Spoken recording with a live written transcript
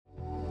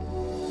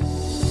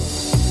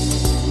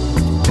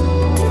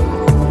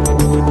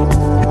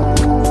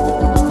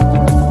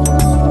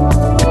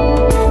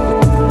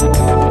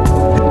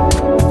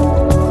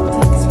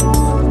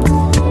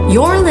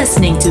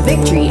to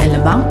Victory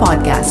Alabang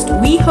podcast.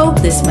 We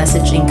hope this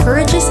message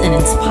encourages and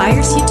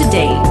inspires you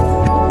today.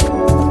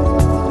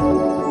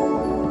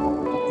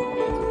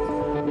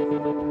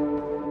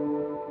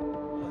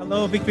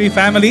 Hello, Victory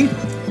family.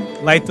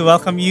 I'd like to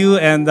welcome you.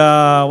 And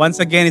once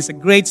again, it's a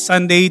great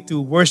Sunday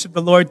to worship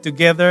the Lord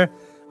together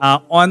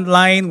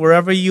online,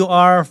 wherever you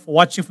are,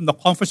 watching from the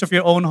comforts of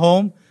your own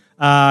home.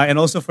 And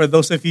also for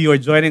those of you who are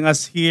joining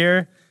us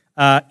here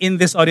in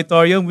this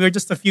auditorium. We're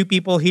just a few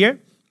people here.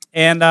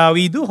 And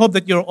we do hope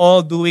that you're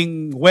all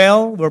doing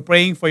well. We're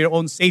praying for your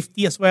own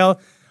safety as well.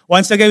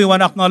 Once again, we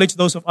want to acknowledge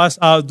those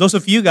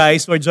of you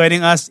guys who are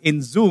joining us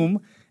in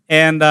Zoom.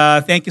 And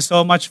thank you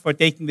so much for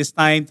taking this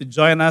time to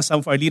join us.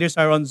 Some of our leaders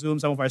are on Zoom.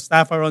 Some of our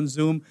staff are on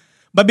Zoom.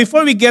 But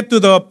before we get to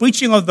the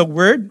preaching of the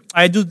Word,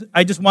 I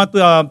just want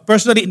to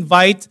personally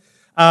invite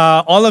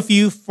all of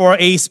you for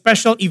a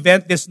special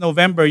event this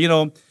November. You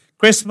know,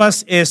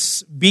 Christmas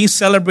is being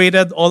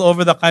celebrated all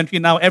over the country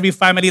now. Every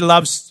family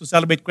loves to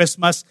celebrate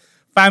Christmas.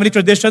 Family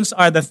traditions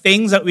are the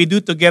things that we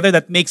do together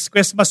that makes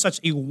Christmas such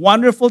a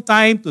wonderful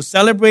time to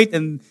celebrate,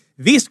 and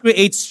this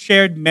creates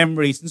shared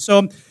memories. And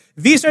so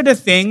these are the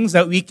things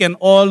that we can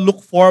all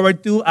look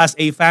forward to as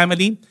a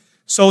family.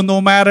 So no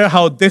matter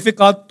how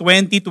difficult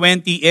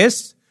 2020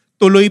 is,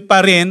 tuloy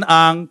pa rin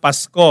ang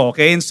Pasko.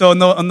 Okay? And so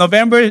on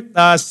November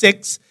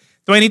 6,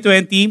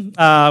 2020,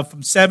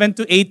 from 7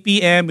 to 8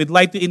 p.m., we'd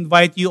like to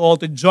invite you all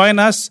to join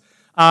us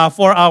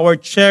for our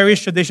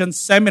Cherished Traditions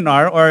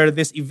Seminar or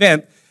this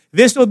event.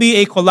 This will be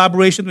a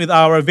collaboration with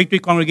our Victory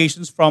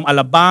congregations from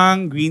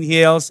Alabang, Green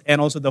Hills, and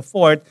also the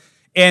Fort.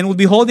 And we'll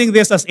be holding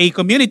this as a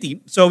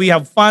community. So we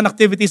have fun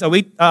activities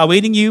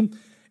awaiting you.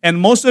 And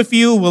most of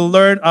you will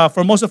learn,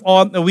 for most of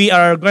all, we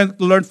are going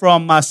to learn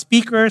from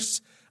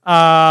speakers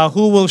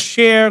who will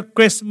share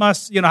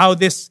Christmas, how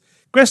this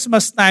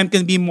Christmas time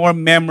can be more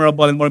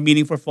memorable and more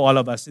meaningful for all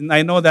of us. And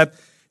I know that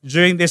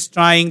during these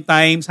trying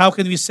times, how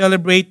can we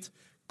celebrate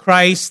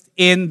Christ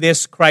in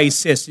this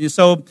crisis?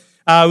 So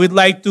we'd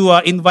like to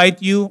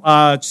invite you,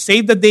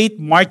 save the date,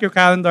 mark your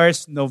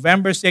calendars,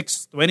 November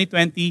 6,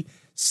 2020,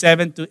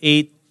 7 to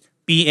 8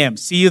 p.m.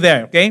 See you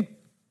there, okay?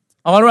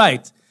 All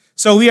right.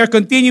 So we are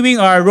continuing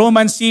our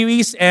Romans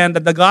series and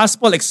the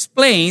Gospel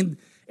Explained,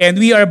 and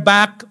we are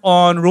back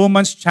on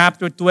Romans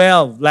chapter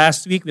 12.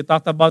 Last week, we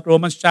talked about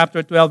Romans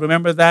chapter 12.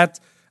 Remember that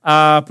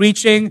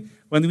preaching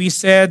when we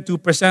said to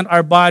present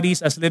our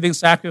bodies as living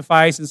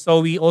sacrifice. And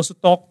so we also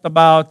talked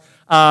about,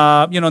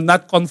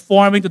 not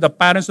conforming to the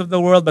patterns of the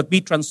world, but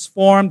be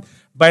transformed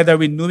by the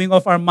renewing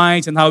of our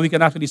minds and how we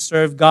can actually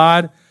serve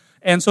God.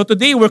 And so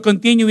today we're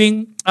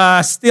continuing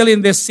still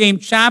in this same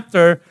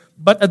chapter,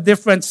 but a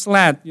different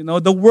slant.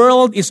 The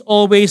world is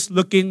always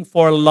looking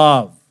for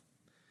love.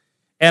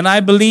 And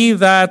I believe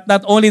that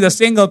not only the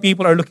single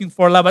people are looking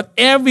for love, but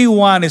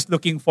everyone is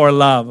looking for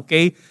love,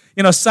 okay?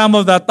 Some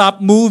of the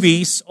top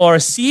movies or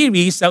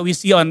series that we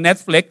see on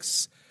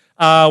Netflix,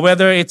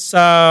 whether it's,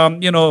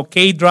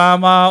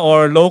 K-drama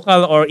or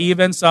local or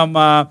even some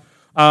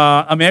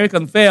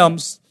American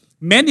films,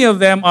 many of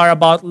them are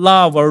about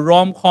love or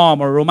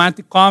rom-com or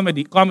romantic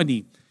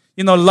comedy.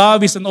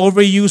 Love is an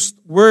overused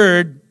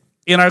word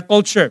in our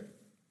culture.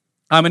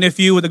 How many of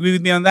you would agree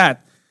with me on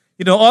that?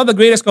 All the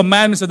greatest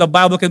commandments of the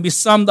Bible can be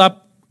summed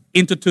up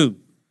into two.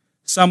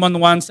 Someone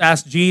once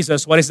asked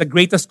Jesus, what is the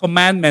greatest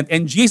commandment?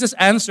 And Jesus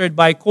answered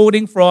by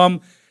quoting from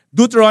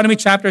Deuteronomy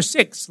chapter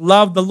 6.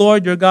 Love the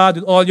Lord your God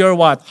with all your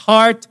what?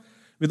 Heart,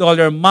 with all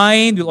your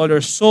mind, with all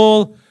your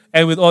soul,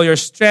 and with all your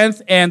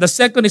strength. And the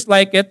second is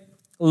like it.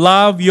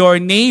 Love your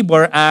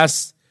neighbor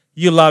as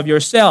you love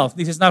yourself.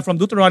 This is not from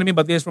Deuteronomy,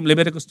 but this is from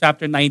Leviticus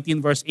chapter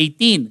 19, verse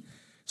 18.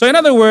 So in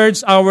other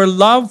words, our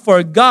love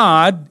for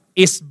God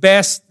is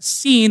best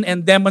seen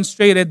and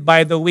demonstrated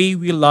by the way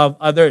we love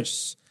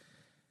others.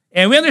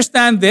 And we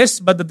understand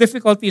this, but the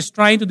difficulty is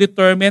trying to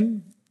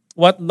determine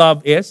what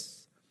love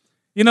is.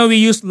 We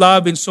use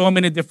love in so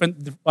many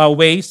different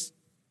ways.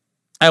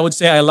 I would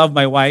say I love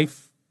my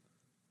wife.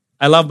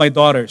 I love my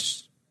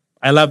daughters.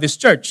 I love this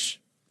church.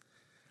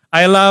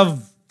 I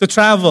love to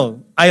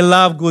travel. I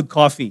love good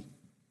coffee.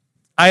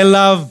 I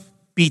love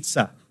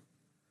pizza.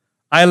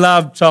 I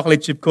love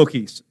chocolate chip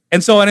cookies.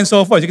 And so on and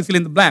so forth. You can fill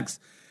in the blanks.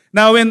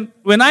 Now,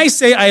 when I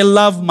say I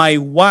love my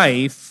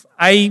wife,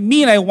 I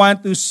mean I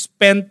want to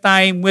spend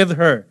time with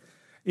her.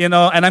 And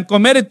I'm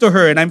committed to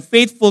her, and I'm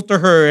faithful to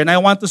her, and I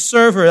want to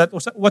serve her.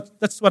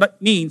 That's what it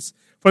means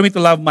for me to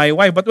love my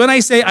wife. But when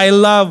I say I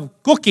love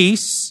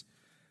cookies,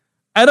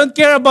 I don't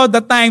care about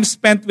the time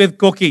spent with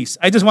cookies.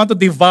 I just want to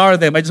devour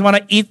them. I just want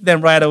to eat them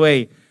right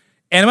away.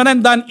 And when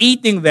I'm done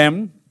eating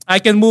them, I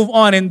can move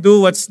on and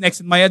do what's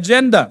next in my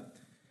agenda.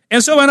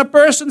 And so when a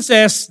person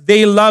says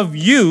they love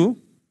you,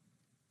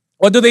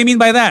 what do they mean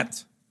by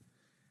that?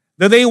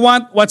 Do they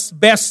want what's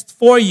best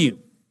for you?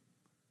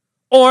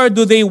 Or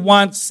do they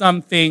want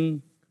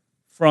something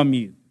from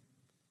you?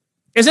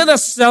 Is it a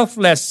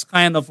selfless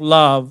kind of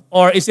love,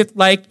 or is it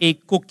like a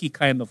cookie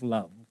kind of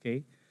love?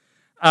 Okay.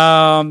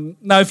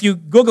 Now, if you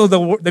Google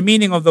the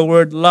meaning of the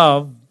word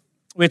love,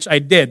 which I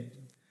did,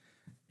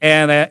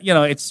 and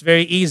it's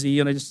very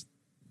easy. Just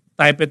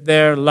type it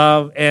there,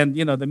 love, and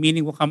the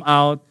meaning will come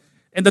out.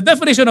 And the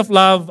definition of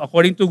love,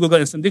 according to Google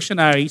and some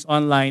dictionaries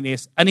online,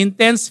 is an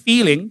intense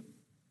feeling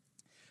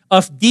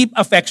of deep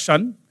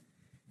affection,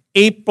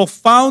 a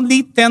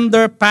profoundly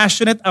tender,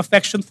 passionate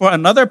affection for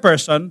another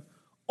person,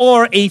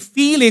 or a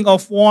feeling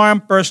of warm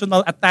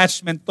personal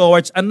attachment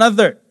towards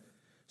another.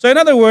 So in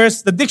other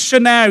words, the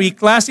dictionary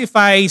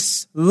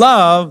classifies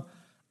love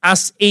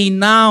as a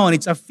noun.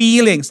 It's a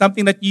feeling,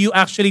 something that you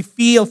actually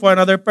feel for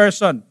another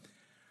person.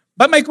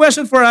 But my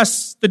question for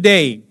us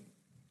today,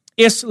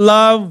 is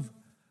love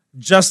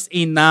just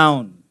a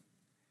noun?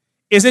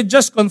 Is it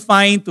just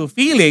confined to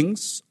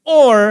feelings,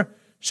 or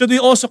should we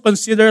also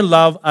consider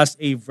love as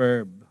a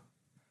verb?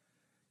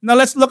 Now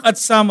let's look at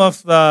some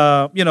of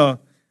the,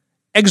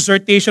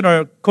 exhortation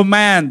or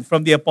command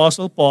from the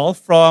Apostle Paul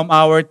from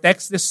our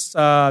text this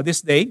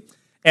day.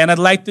 And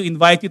I'd like to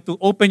invite you to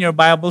open your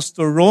Bibles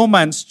to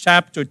Romans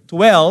chapter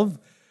 12,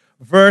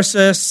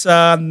 verses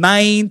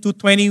 9 to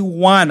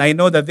 21. I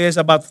know that there's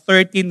about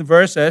 13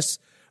 verses,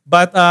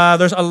 but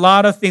there's a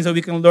lot of things that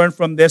we can learn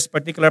from this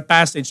particular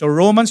passage. So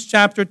Romans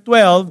chapter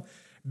 12,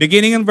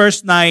 beginning in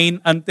verse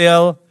 9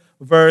 until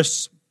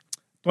verse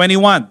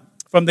 21.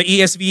 From the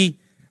ESV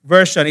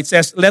version, it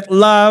says, "Let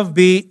love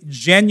be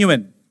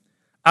genuine.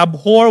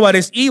 Abhor what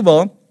is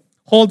evil.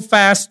 Hold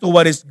fast to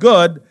what is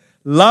good.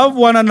 Love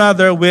one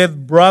another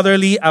with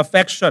brotherly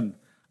affection.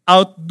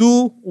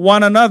 Outdo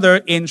one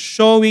another in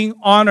showing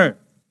honor.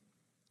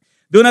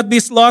 Do not be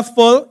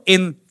slothful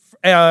in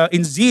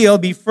zeal.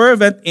 Be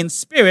fervent in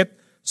spirit.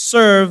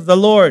 Serve the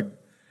Lord.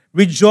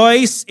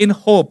 Rejoice in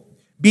hope.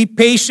 Be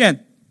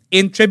patient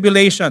in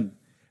tribulation.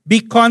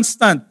 Be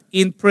constant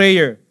in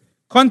prayer.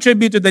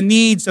 Contribute to the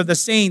needs of the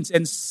saints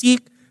and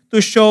seek to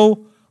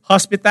show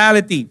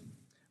hospitality.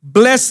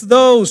 Bless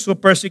those who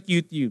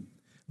persecute you.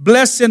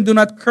 Bless and do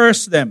not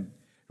curse them.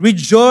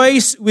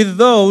 Rejoice with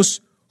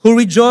those who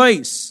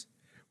rejoice.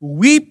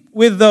 Weep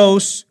with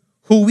those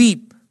who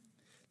weep.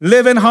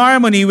 Live in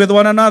harmony with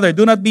one another.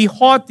 Do not be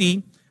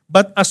haughty,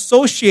 but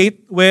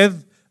associate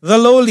with the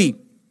lowly."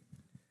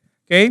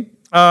 Okay?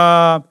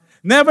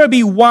 Never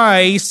be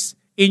wise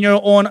in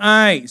your own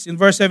eyes. In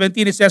verse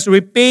 17, it says,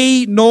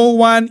 "Repay no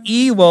one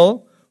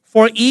evil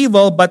for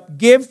evil, but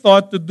give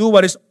thought to do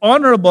what is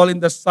honorable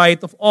in the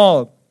sight of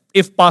all.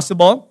 If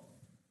possible,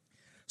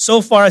 so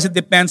far as it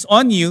depends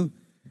on you,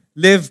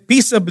 live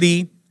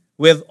peaceably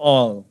with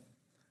all.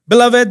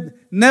 Beloved,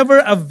 never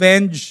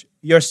avenge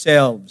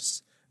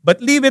yourselves, but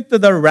leave it to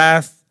the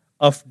wrath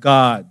of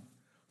God.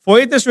 For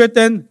it is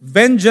written,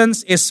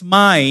 'Vengeance is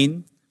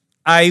mine,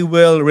 I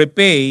will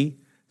repay,'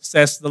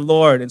 says the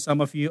Lord." And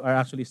some of you are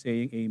actually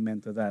saying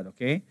amen to that,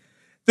 okay?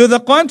 "To the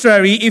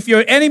contrary, if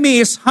your enemy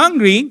is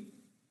hungry,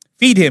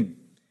 feed him.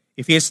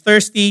 If he is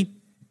thirsty,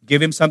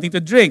 give him something to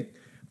drink.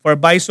 For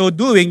by so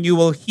doing, you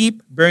will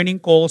heap burning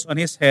coals on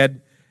his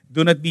head.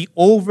 Do not be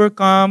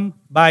overcome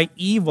by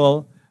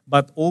evil,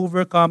 but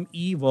overcome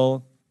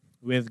evil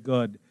with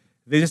good."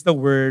 This is the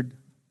word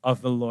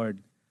of the Lord.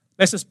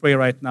 Let's just pray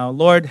right now.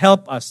 Lord,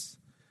 help us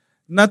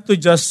not to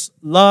just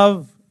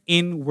love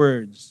in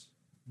words,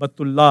 but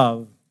to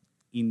love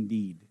in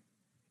deed.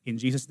 In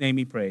Jesus'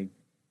 name we pray.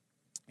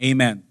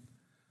 Amen.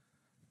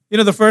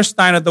 The first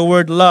time that the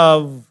word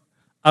love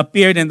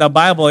appeared in the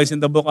Bible is in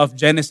the book of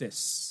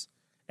Genesis.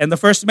 And the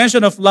first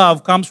mention of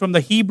love comes from the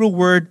Hebrew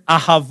word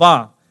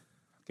ahava.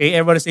 Okay,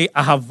 everybody say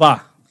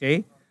ahava.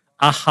 Okay?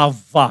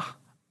 Ahava.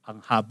 Ang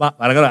haba.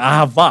 Parang gano'n,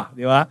 ahava.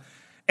 Di ba?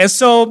 And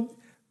so,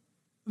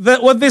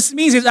 what this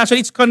means is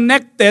actually it's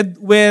connected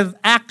with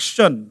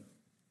action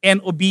and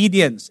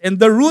obedience. And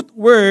the root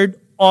word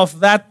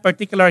of that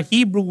particular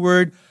Hebrew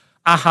word,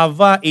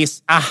 ahava,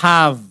 is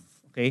ahav.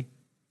 Okay?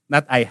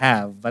 Not I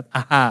have, but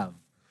ahav.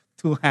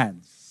 2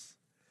 hands.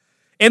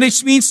 And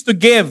it means to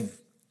give.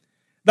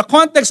 The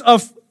context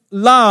of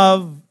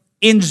love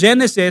in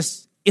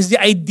Genesis is the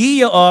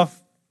idea of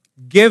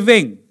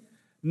giving,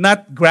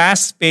 not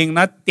grasping,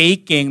 not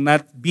taking,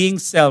 not being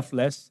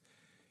selfless.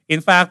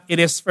 In fact, it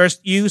is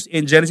first used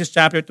in Genesis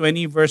chapter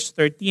 20, verse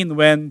 13,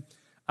 when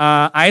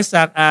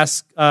Isaac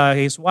asked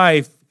his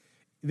wife,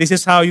 "This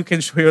is how you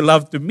can show your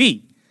love to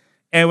me."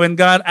 And when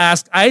God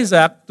asked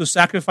Isaac to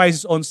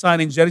sacrifice his own son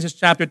in Genesis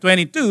chapter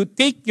 22,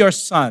 "Take your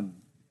son,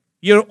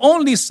 your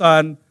only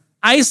son,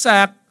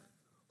 Isaac,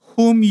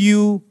 whom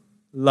you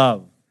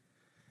love."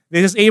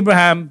 This is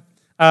Abraham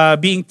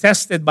being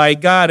tested by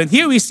God. And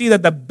here we see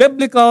that the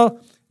biblical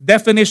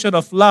definition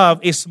of love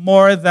is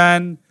more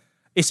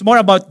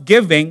about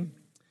giving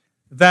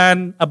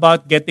than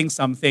about getting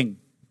something.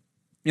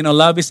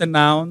 Love is a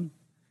noun.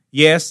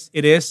 Yes,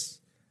 it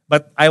is.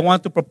 But I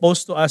want to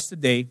propose to us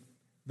today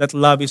that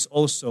love is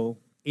also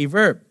a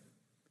verb.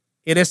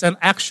 It is an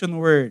action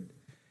word.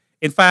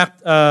 In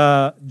fact,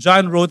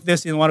 John wrote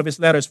this in one of his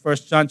letters,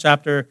 1 John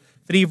chapter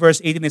 3,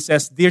 verse 18. It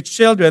says, "Dear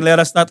children, let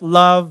us not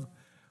love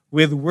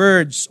with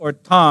words or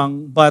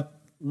tongue, but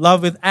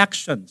love with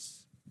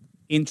actions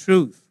in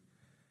truth."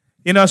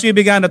 As we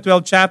began the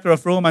 12th chapter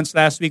of Romans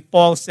last week,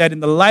 Paul said,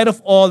 "In the light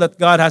of all that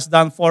God has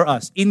done for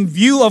us, in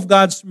view of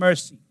God's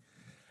mercy,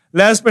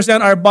 let us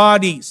present our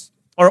bodies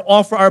or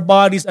offer our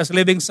bodies as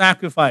living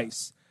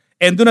sacrifice.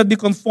 And do not be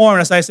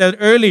conformed, as I said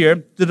earlier,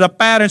 to the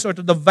patterns or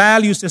to the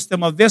value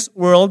system of this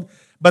world,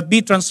 but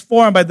be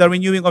transformed by the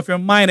renewing of your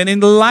mind. And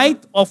in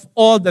light of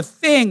all the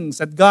things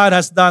that God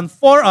has done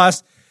for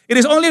us, it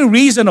is only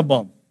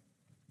reasonable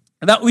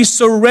that we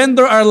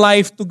surrender our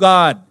life to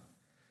God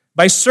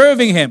by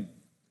serving Him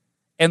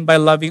and by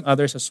loving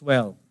others as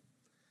well.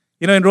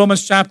 You know, in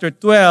Romans chapter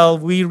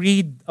 12, we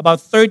read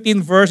about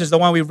 13 verses, the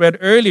one we read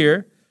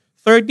earlier,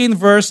 13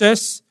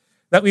 verses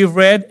that we've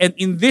read, and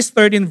in these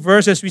 13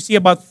 verses, we see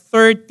about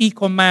 30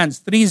 commands,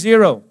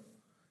 30.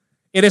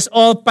 It is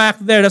all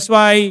packed there. That's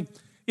why,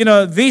 you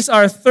know, these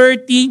are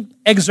 30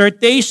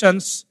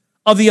 exhortations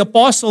of the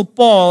Apostle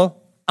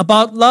Paul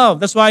about love.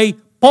 That's why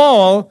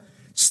Paul,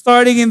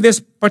 starting in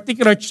this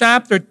particular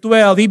chapter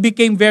 12, he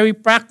became very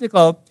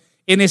practical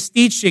in his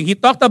teaching. He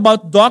talked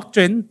about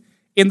doctrine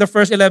in the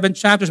first 11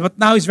 chapters, but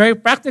now he's very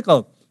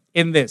practical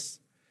in this.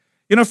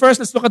 You know, first,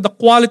 let's look at the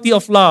quality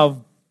of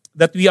love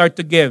that we are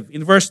to give.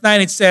 In verse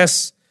 9, it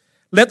says,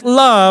 let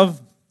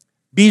love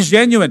be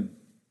genuine.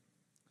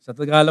 Sa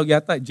Tagalog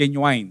yata,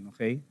 genuine,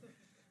 okay?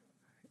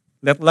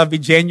 Let love be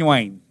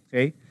genuine,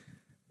 okay?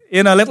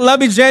 You know, let love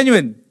be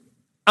genuine.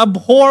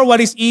 Abhor what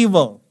is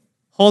evil.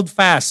 Hold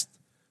fast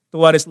to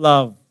what is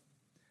love.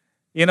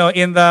 You know,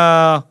 in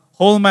the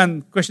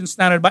Holman Christian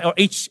Standard Bible, or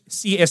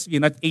HCSB,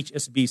 not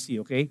HSBC,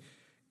 okay?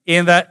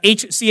 In the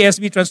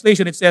HCSB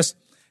translation, it says,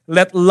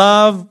 let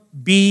love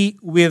be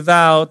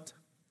without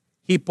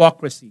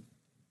hypocrisy.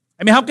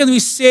 I mean, how can we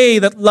say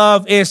that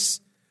love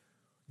is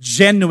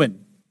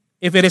genuine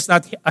if it is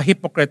not a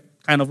hypocrite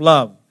kind of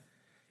love?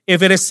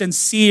 If it is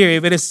sincere,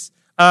 if it is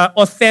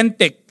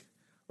authentic.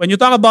 When you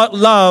talk about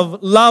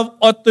love, love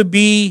ought to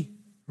be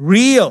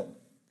real.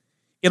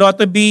 It ought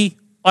to be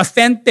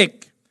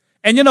authentic.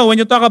 And you know, when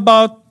you talk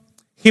about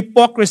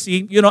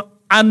hypocrisy, you know,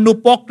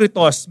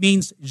 anupokritos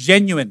means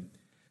genuine,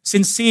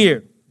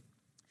 sincere.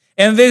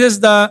 And this is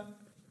the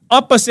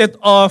opposite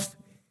of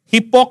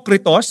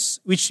hypokritos,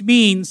 which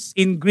means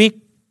in Greek,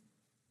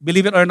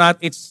 believe it or not,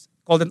 it's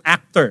called an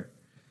actor.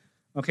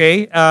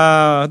 Okay?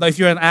 Now, if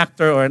you're an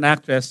actor or an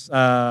actress,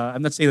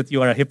 I'm not saying that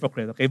you are a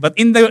hypocrite. Okay? But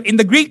in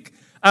the Greek,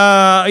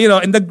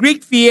 in the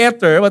Greek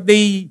theater, what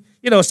they,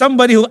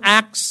 somebody who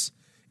acts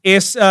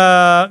is,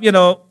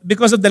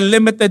 because of the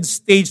limited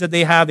stage that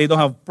they have, they don't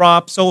have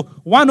props. So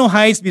one who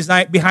hides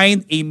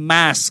behind a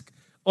mask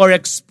or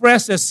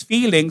expresses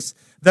feelings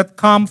that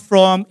come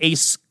from a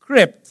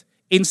script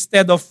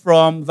instead of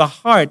from the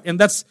heart. And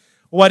that's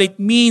what it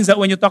means that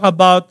when you talk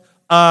about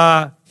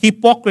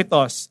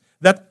hypokritos,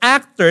 that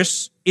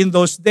actors in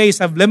those days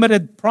have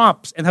limited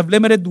props and have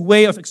limited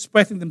way of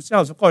expressing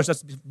themselves. Of course,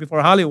 that's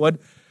before Hollywood.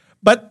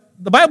 But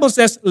the Bible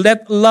says,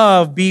 let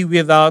love be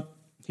without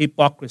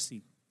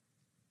hypocrisy.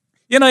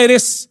 You know, it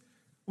is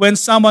when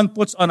someone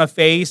puts on a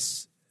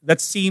face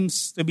that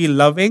seems to be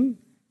loving,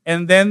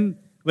 and then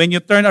when you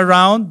turn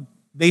around,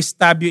 they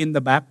stab you in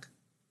the back.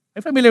 Are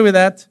you familiar with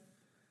that?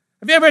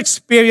 Have you ever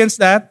experienced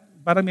that?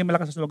 Parang may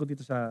malakas na sumagot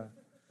dito sa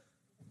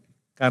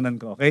kanan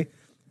ko, okay?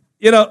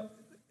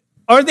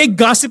 Or they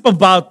gossip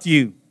about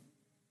you.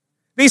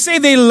 They say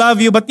they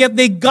love you, but yet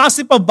they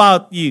gossip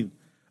about you.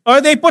 Or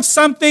they put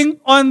something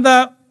on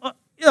the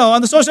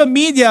social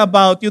media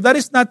about you that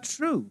is not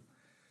true.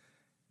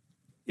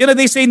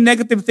 They say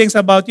negative things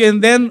about you,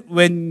 and then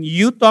when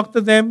you talk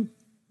to them,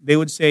 they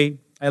would say,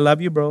 I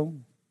love you, bro.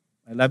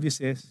 I love you,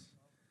 sis.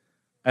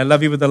 I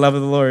love you with the love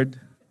of the Lord.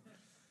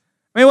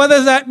 I mean, what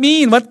does that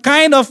mean? What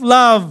kind of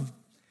love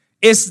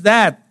is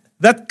that?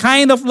 That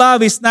kind of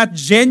love is not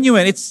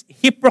genuine. It's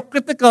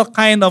hypocritical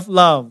kind of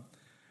love.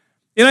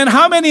 And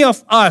how many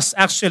of us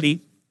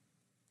actually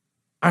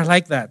are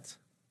like that?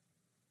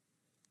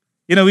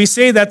 We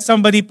say that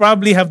somebody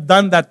probably have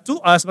done that to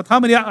us, but how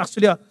many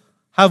actually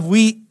have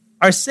we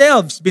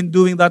ourselves been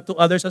doing that to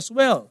others as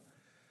well?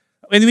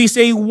 When we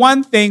say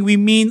one thing, we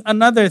mean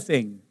another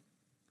thing.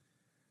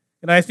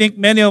 And I think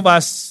many of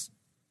us,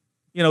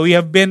 we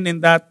have been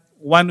in that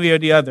one way or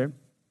the other.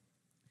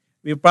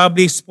 We've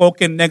probably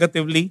spoken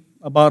negatively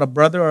about a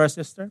brother or a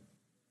sister.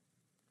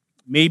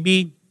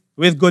 Maybe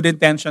with good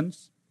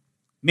intentions.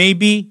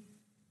 Maybe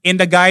in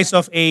the guise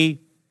of a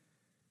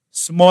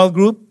small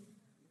group.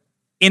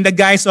 In the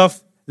guise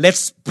of,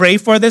 let's pray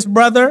for this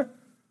brother.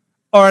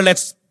 Or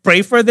let's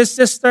pray for this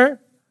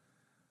sister.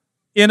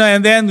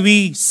 And then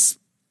we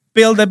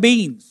spill the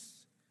beans.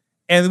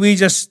 And we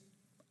just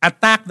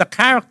attack the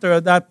character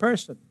of that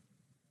person.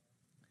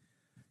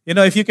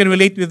 If you can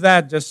relate with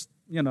that, just,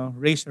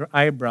 raise your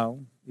eyebrow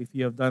if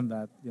you have done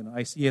that.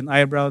 I see an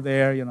eyebrow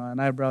there, an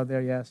eyebrow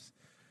there, yes.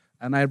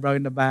 An eyebrow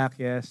in the back,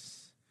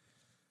 yes.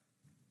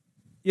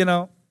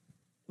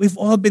 We've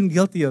all been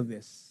guilty of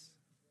this.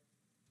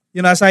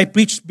 As I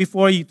preached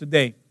before you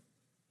today,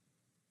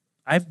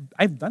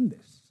 I've done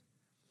this.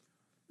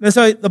 And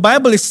so the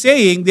Bible is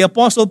saying, the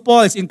Apostle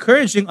Paul is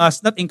encouraging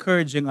us, not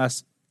encouraging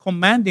us,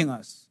 commanding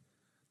us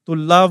to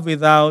love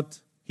without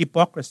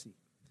hypocrisy.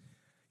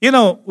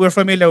 We're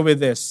familiar with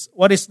this.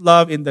 What is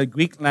love in the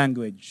Greek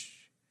language?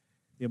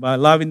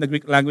 Love in the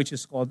Greek language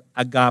is called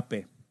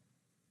agape.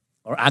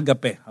 or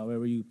agape,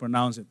 however you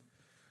pronounce it.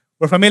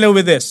 We're familiar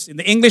with this. In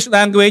the English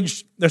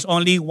language, there's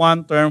only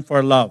one term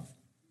for love,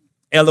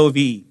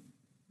 L-O-V-E,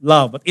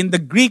 love. But in the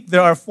Greek,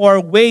 there are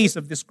 4 ways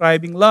of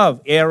describing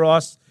love.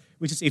 Eros,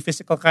 which is a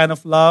physical kind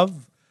of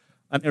love,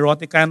 an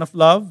erotic kind of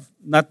love,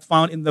 not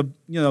found in the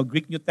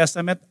Greek New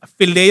Testament. A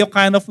phileo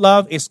kind of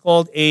love is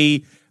called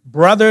a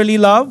brotherly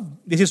love.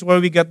 This is where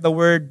we get the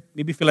word,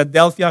 maybe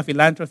Philadelphia,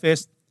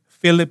 philanthropist,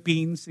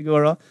 Philippines,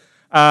 siguro,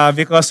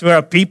 because we're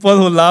a people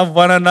who love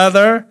one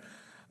another.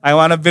 I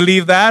want to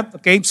believe that.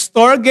 Okay,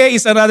 storge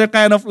is another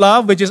kind of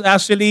love, which is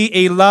actually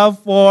a love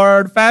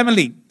for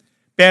family.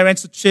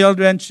 Parents to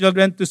children,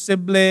 children to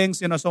siblings,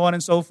 so on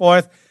and so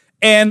forth.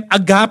 And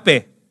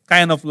agape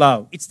kind of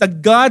love. It's the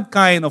God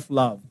kind of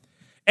love.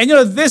 And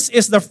this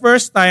is the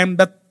first time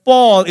that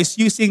Paul is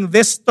using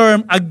this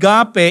term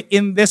agape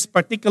in this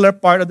particular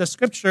part of the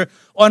scripture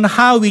on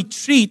how we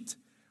treat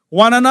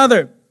one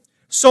another.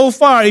 So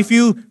far, if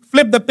you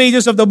flip the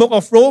pages of the book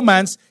of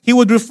Romans, he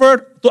would refer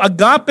to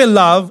agape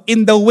love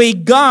in the way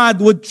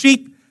God would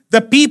treat the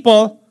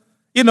people,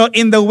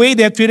 in the way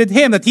they have treated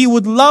him, that he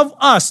would love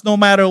us no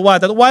matter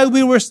what, that while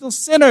we were still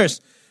sinners,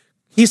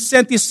 he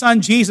sent his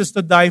son Jesus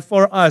to die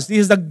for us. This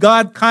is the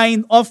God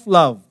kind of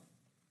love.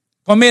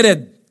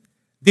 Committed,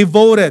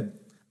 devoted,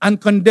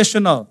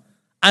 unconditional,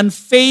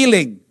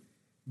 unfailing,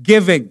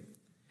 giving.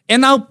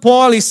 And now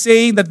Paul is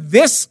saying that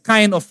this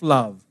kind of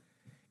love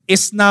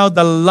is now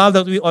the love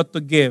that we ought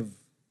to give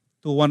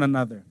to one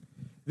another.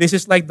 This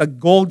is like the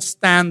gold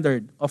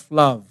standard of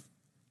love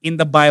in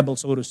the Bible,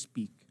 so to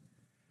speak.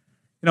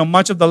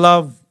 Much of the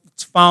love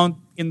that's found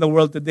in the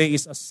world today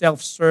is a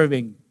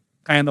self-serving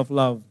kind of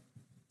love.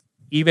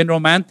 Even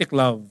romantic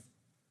love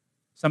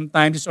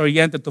sometimes is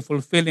oriented to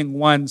fulfilling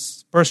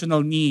one's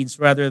personal needs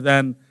rather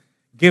than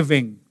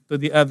giving to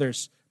the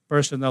other's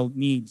personal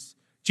needs.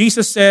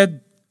 Jesus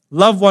said,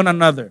 "Love one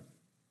another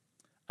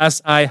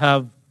as I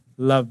have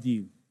loved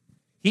you."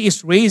 He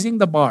is raising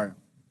the bar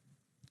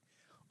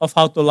of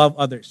how to love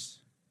others.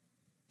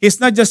 He's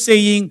not just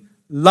saying,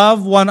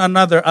 love one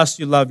another as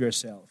you love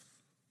yourself.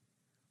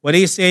 What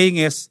he's saying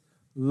is,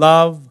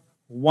 love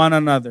one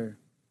another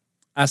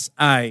as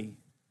I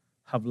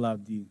have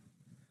loved you.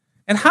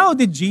 And how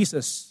did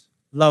Jesus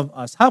love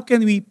us? How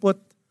can we put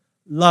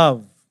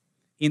love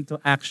into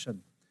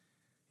action?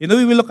 We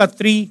will look at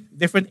 3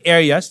 different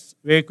areas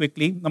very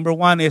quickly. Number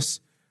 1 is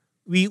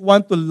we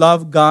want to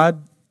love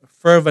God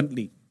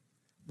fervently.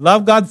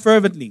 Love God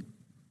fervently.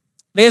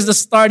 There's the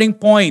starting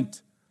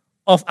point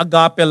of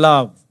agape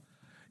love.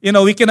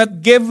 We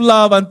cannot give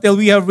love until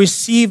we have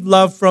received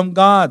love from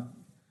God.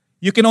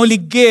 You can only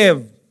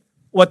give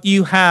what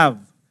you have.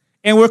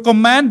 And we're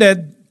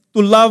commanded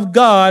to love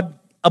God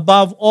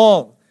above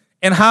all.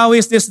 And how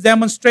is this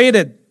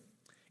demonstrated?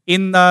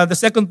 In the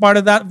second part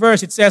of that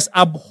verse, it says,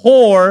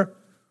 abhor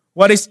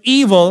what is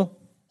evil,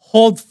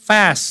 hold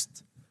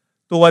fast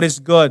to what is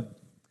good.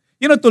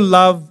 To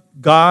love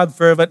God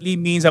fervently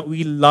means that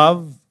we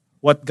love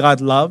what God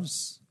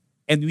loves,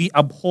 and we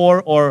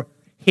abhor or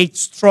hate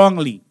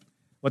strongly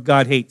what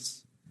God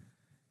hates.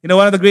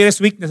 One of the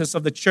greatest weaknesses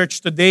of the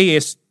church today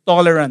is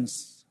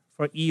tolerance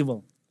for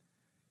evil.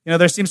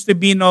 There seems to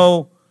be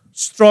no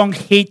strong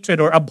hatred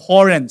or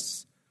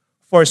abhorrence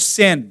for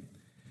sin.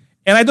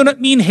 And I do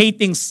not mean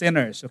hating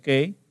sinners,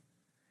 okay?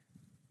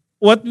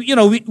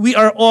 We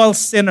are all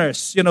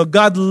sinners.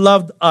 God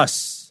loved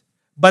us,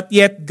 but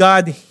yet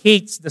God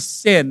hates the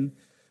sin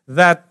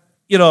that,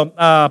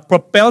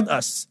 propelled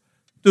us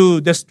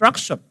to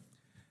destruction.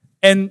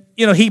 And,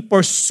 he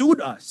pursued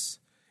us.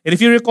 And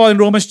if you recall in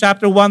Romans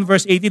chapter 1,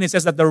 verse 18, it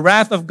says that the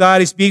wrath of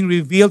God is being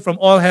revealed from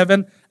all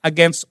heaven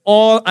against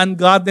all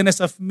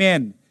ungodliness of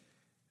men.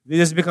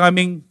 This is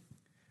becoming,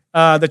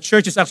 the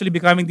church is actually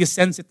becoming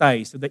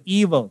desensitized to the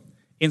evil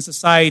in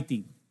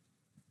society.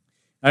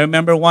 I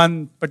remember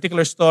one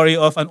particular story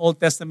of an Old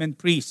Testament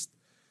priest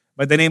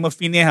by the name of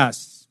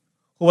Phinehas,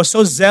 who was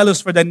so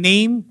zealous for the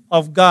name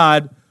of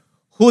God,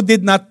 who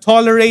did not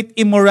tolerate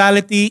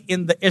immorality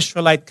in the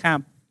Israelite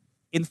camp.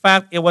 In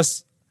fact, it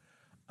was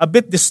a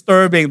bit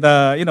disturbing,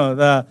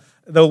 the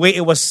way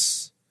it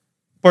was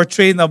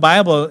portrayed in the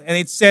Bible. And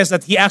it says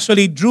that he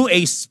actually drew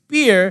a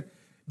spear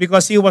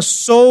because he was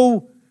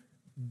so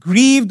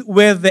grieved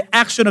with the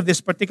action of this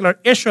particular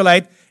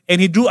Israelite,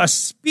 and he drew a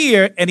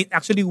spear, and it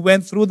actually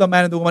went through the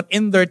man and the woman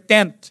in their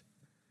tent.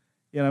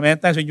 Many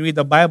times when you read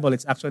the Bible,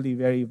 it's actually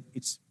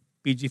it's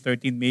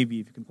PG-13 maybe,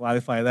 if you can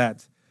qualify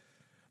that.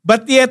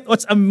 But yet,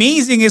 what's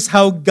amazing is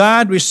how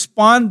God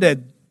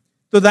responded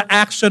to the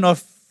action of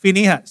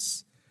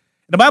Phinehas.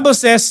 The Bible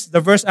says, the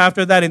verse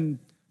after that in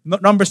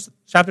Numbers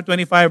chapter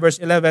 25, verse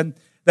 11,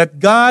 that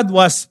God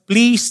was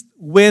pleased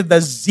with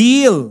the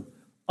zeal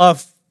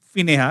of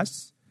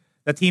Phinehas,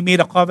 that he made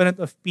a covenant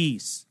of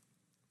peace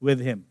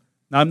with him.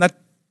 Now, I'm not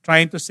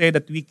trying to say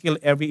that we kill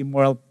every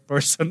immoral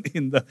person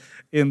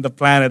in the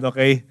planet,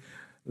 okay?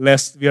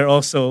 Lest we are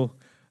also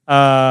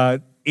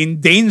in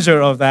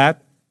danger of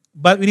that.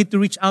 But we need to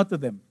reach out to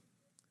them.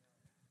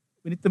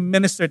 We need to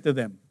minister to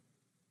them.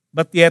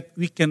 But yet,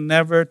 we can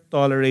never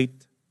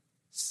tolerate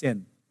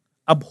sin.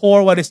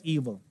 Abhor what is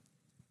evil.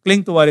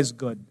 Cling to what is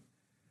good.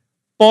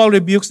 Paul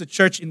rebukes the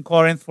church in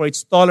Corinth for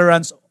its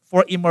tolerance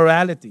for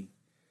immorality.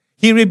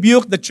 He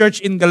rebuked the church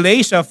in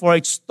Galatia for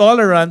its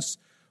tolerance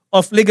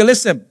of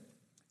legalism.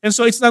 And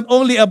so it's not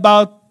only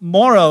about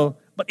moral,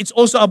 but it's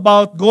also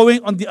about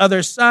going on the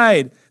other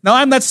side. Now,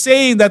 I'm not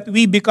saying that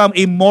we become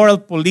a moral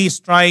police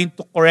trying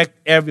to correct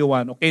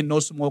everyone. Okay, no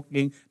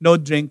smoking, no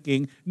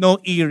drinking, no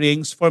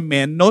earrings for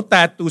men, no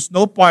tattoos,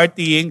 no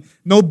partying,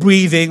 no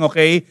breathing.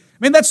 Okay, I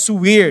mean that's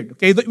weird.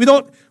 Okay, we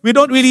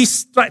don't really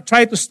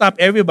try to stop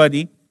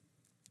everybody.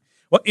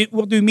 What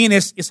we mean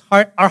is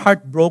our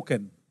heart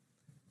broken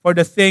for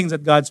the things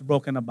that God's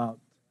broken about?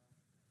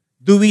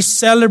 Do we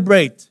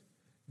celebrate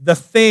the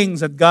things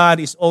that God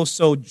is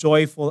also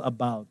joyful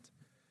about?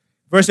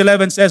 Verse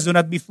 11 says, do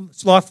not be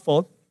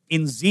slothful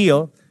in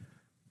zeal,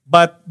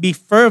 but be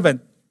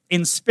fervent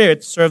in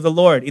spirit, serve the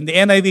Lord. In the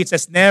NIV, it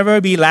says,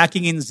 never be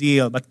lacking in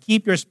zeal, but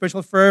keep your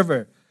spiritual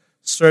fervor,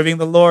 serving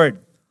the Lord.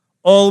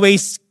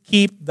 Always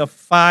keep the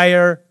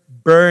fire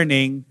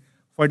burning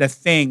for the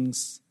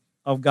things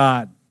of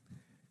God.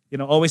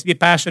 Always be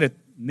passionate.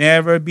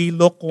 Never be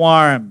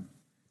lukewarm.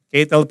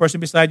 Okay, tell the person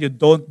beside you,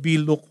 don't be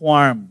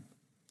lukewarm.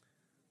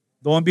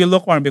 Don't be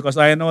lukewarm, because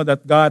I know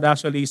that God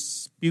actually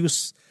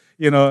spews,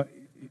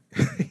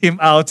 him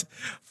out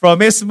from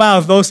his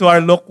mouth, those who are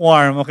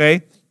lukewarm,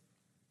 okay?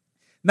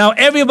 Now,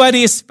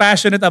 everybody is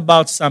passionate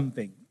about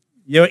something.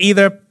 You're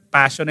either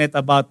passionate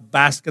about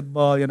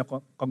basketball,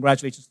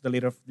 congratulations to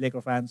the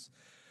Laker fans.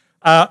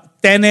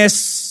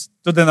 Tennis,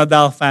 to the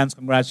Nadal fans,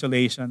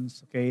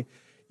 congratulations, okay?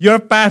 You're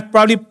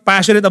probably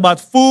passionate about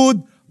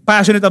food,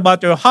 passionate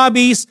about your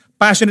hobbies,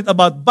 passionate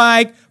about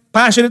bike,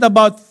 passionate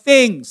about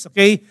things,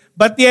 okay?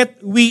 But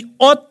yet, we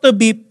ought to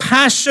be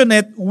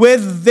passionate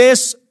with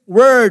this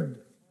word.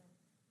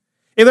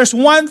 If there's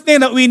one thing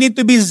that we need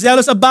to be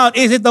zealous about,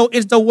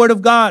 it's the Word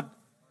of God.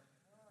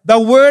 The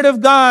Word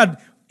of God.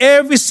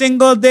 Every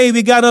single day,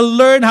 we got to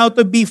learn how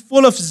to be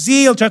full of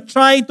zeal,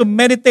 trying to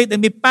meditate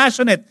and be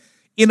passionate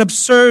in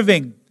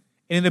observing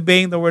and in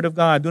obeying the Word of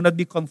God. Do not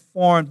be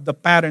conformed to the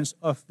patterns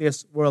of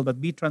this world, but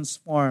be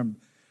transformed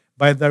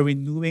by the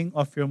renewing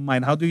of your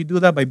mind. How do you do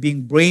that? By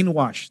being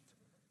brainwashed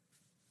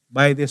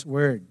by this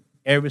Word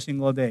every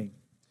single day.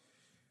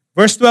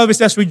 Verse 12, it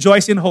says,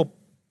 rejoice in hope.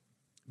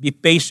 Be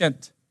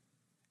patient.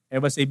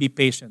 Everybody say, be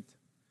patient.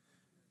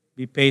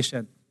 Be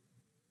patient.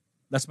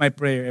 That's my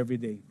prayer every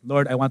day.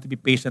 Lord, I want to be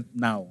patient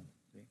now.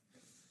 Okay.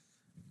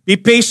 Be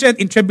patient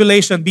in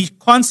tribulation. Be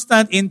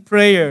constant in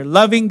prayer.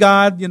 Loving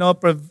God,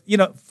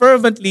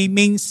 fervently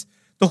means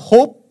to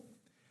hope,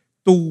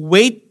 to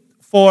wait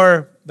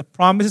for the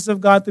promises of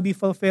God to be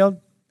fulfilled.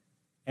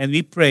 And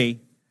we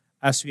pray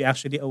as we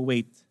actually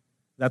await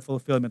that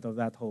fulfillment of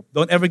that hope.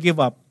 Don't ever give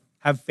up.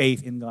 Have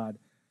faith in God.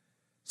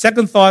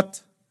 Second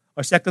thought,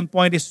 or second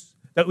point is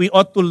that we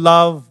ought to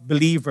love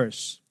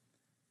believers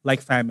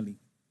like family.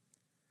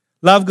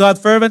 Love God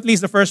fervently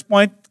is the first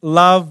point.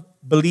 Love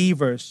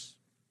believers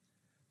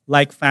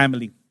like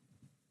family.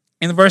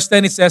 In verse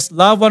 10, it says,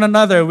 love one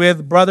another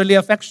with brotherly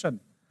affection.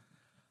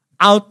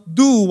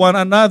 Outdo one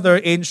another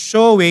in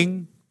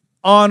showing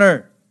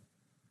honor.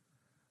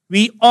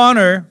 We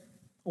honor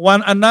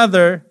one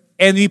another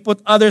and we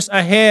put others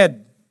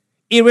ahead,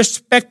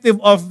 irrespective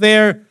of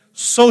their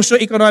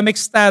socioeconomic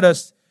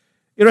status,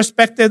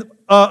 irrespective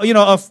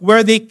of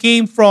where they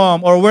came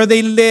from or where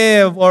they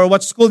live or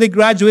what school they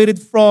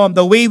graduated from.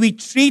 The way we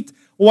treat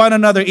one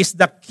another is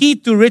the key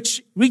to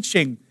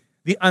reaching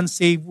the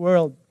unsaved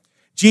world.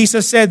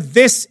 Jesus said,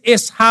 this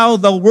is how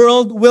the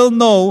world will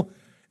know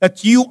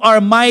that you are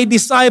my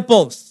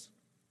disciples,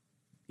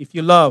 if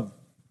you love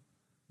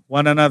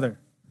one another.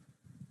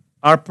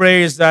 Our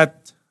prayer is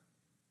that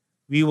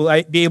we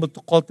will be able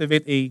to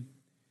cultivate a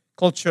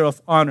culture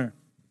of honor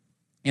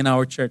in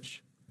our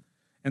church.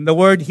 And the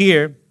word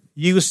here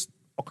used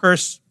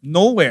occurs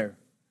nowhere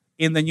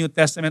in the New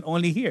Testament,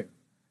 only here.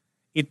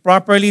 It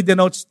properly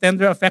denotes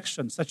tender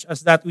affection, such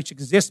as that which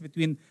exists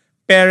between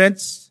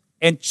parents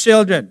and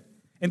children.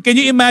 And can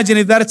you imagine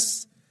if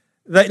that's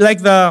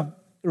like the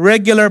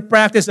regular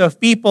practice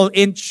of people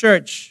in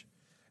church,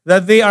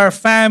 that they are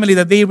family,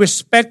 that they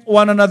respect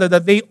one another,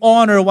 that they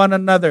honor one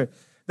another,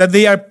 that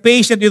they are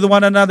patient with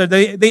one another.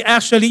 They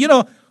actually, you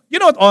know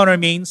what honor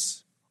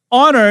means?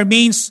 Honor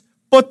means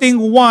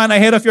putting one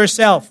ahead of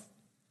yourself.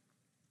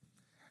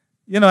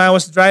 I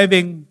was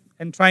driving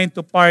and trying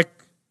to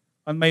park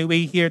on my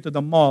way here to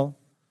the mall,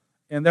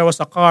 and there was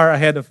a car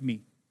ahead of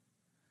me.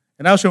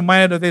 And I was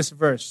reminded of this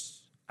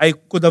verse. I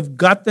could have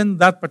gotten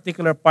that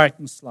particular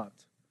parking slot,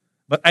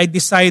 but I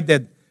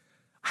decided,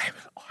 I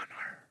will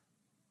honor.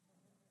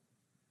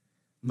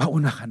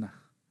 Mauna ka na.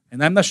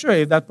 And I'm not sure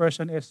if that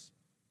person is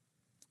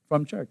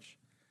from church.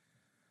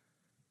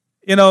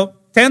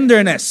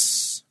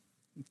 Tenderness,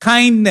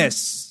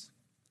 kindness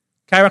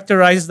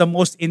characterizes the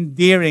most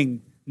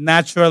endearing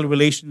natural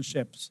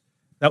relationships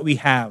that we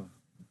have,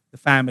 the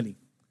family.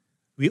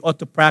 We ought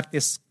to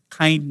practice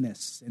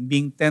kindness and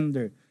being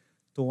tender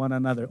to one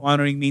another.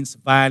 Honoring means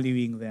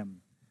valuing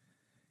them.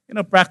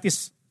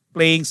 Practice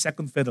playing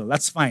second fiddle.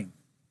 That's fine.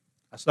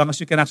 As long as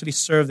you can actually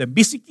serve them.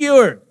 Be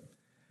secure.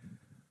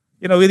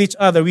 with each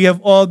other. We have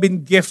all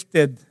been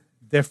gifted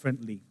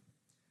differently.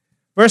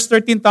 Verse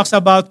 13 talks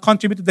about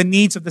contribute to the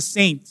needs of the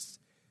saints,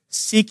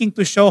 seeking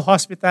to show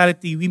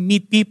hospitality. We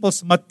meet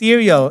people's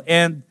material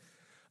and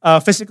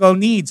physical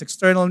needs,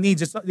 external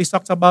needs. This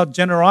talks about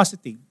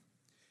generosity.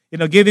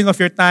 Giving of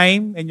your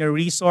time and your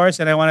resource.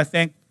 And I want to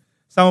thank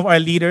some of our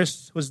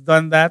leaders who's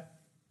done that.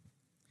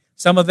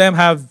 Some of them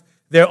have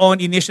their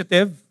own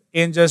initiative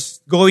in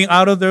just going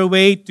out of their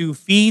way to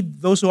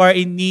feed those who are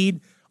in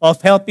need,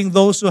 of helping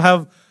those who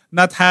have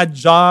not had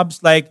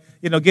jobs, like,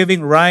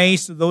 giving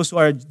rice to those who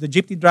are the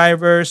jeepney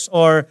drivers,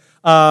 or,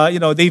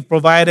 they've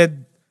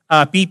provided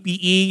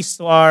PPEs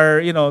to our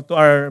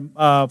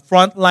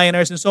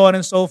frontliners and so on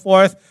and so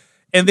forth.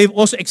 And they've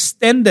also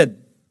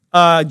extended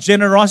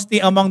generosity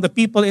among the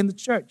people in the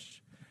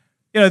church.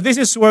 This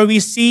is where we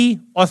see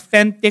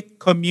authentic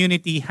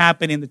community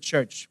happen in the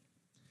church.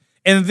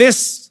 And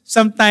this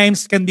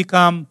sometimes can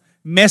become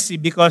messy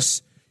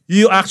because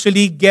you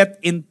actually get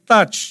in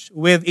touch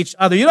with each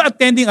other.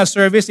 Attending a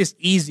service is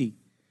easy.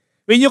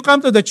 When you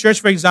come to the church,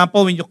 for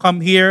example, when you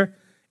come here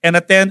and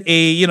attend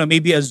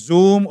maybe a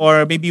Zoom,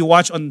 or maybe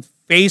watch on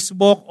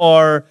Facebook,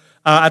 or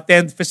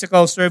attend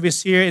physical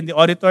service here in the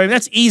auditorium,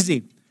 that's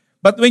easy.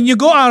 But when you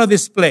go out of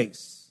this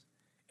place,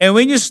 and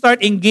when you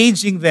start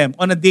engaging them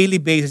on a daily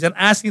basis and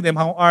asking them,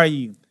 how are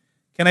you?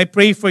 Can I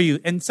pray for you?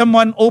 And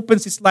someone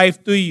opens his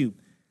life to you,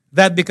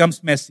 that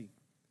becomes messy.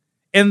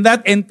 And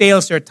that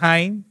entails your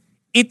time.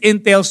 It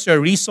entails your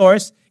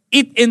resource.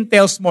 It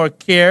entails more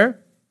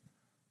care.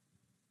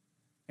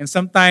 And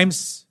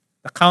sometimes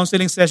the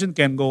counseling session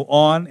can go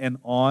on and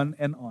on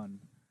and on.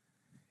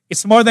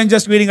 It's more than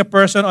just greeting a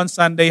person on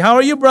Sunday. How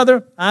are you,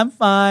 brother? I'm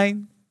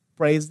fine.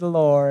 Praise the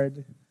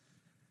Lord.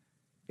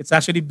 It's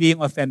actually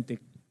being authentic.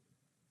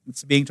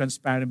 It's being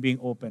transparent and being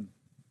open.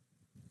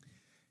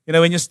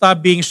 When you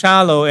stop being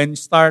shallow and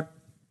start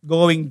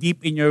going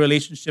deep in your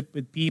relationship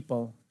with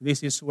people,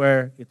 this is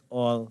where it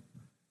all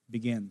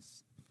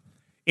begins.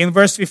 In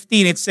verse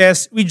 15, it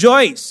says,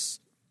 rejoice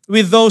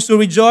with those who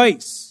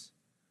rejoice.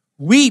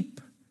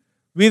 Weep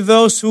with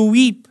those who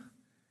weep.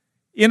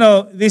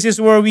 This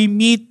is where we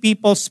meet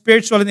people's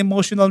spiritual and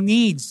emotional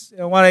needs.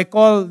 And what I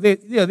call this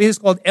is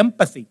called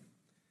empathy.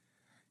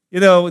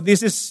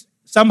 This is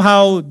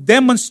somehow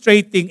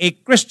demonstrating a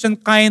Christian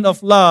kind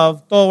of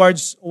love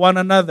towards one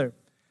another.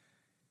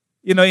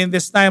 In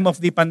this time of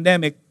the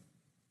pandemic,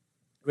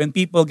 when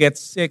people get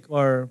sick,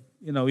 or,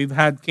 we've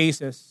had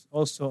cases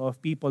also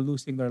of people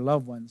losing their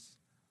loved ones.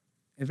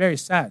 It's very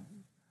sad.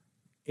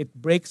 It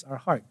breaks our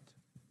heart.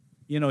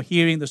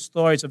 Hearing the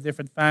stories of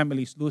different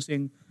families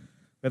losing,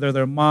 whether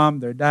their mom,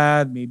 their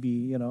dad,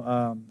 maybe,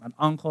 an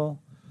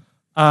uncle.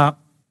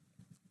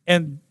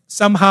 And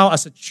somehow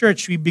as a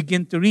church, we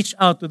begin to reach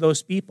out to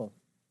those people.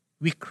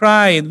 We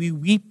cry and we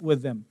weep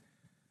with them.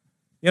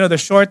 The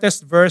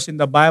shortest verse in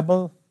the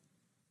Bible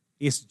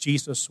is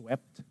Jesus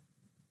wept.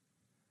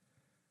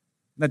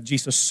 Not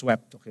Jesus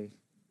swept, okay?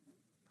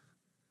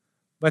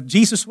 But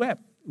Jesus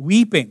wept,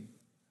 weeping.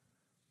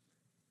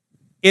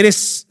 It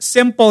is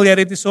simple, yet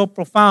it is so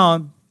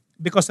profound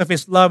because of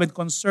his love and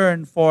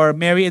concern for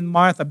Mary and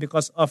Martha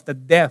because of the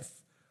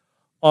death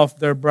of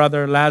their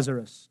brother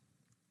Lazarus.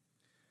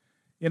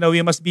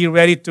 We must be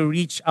ready to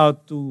reach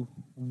out to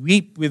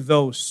weep with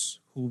those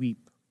who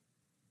weep.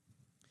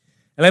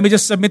 And let me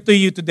just submit to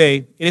you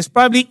today, it is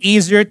probably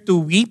easier to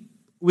weep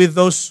with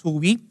those who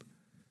weep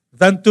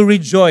than to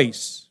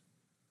rejoice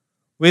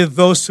with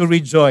those who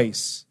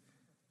rejoice.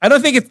 I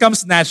don't think it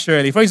comes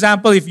naturally. For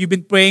example, if you've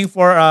been praying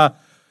for a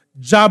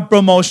job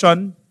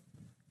promotion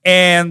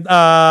and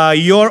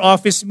your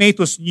office mate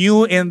who's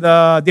new in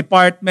the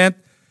department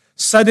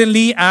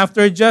suddenly,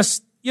 after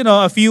just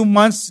a few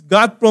months,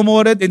 got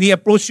promoted, and he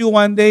approached you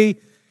one day,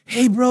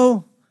 hey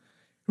bro,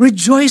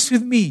 rejoice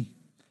with me.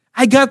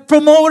 I got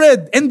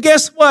promoted, and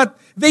guess what?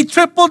 They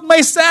tripled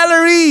my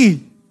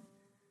salary.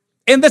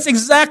 And that's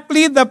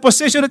exactly the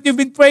position that you've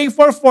been praying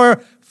for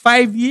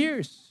 5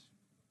 years.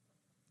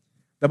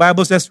 The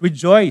Bible says,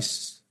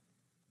 rejoice.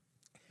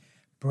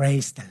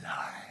 Praise the Lord.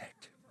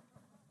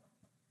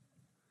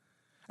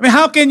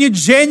 How can you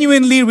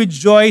genuinely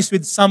rejoice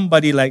with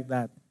somebody like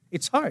that?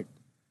 It's hard.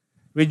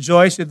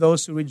 Rejoice with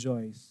those who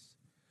rejoice.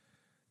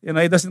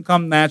 It doesn't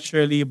come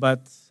naturally,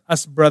 but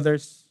as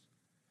brothers,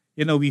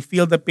 we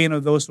feel the pain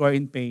of those who are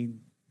in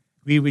pain.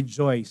 We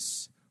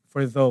rejoice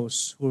for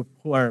those who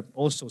are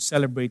also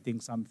celebrating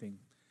something.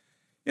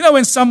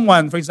 When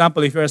someone, for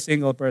example, if you're a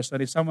single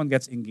person, if someone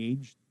gets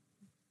engaged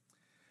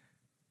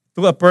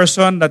to a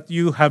person that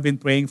you have been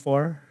praying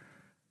for,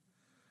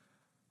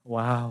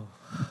 wow.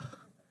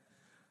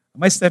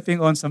 Am I stepping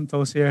on some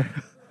toes here?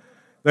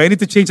 Do I need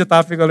to change the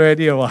topic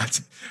already or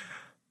what?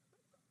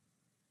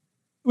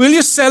 Will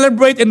you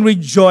celebrate and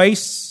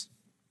rejoice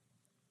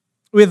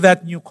with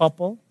that new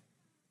couple?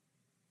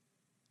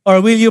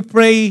 Or will you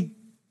pray,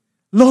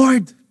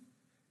 Lord,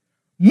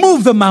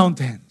 move the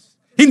mountains.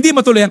 Hindi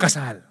matuloy ang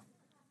kasal.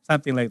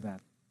 Something like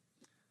that.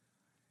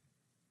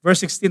 Verse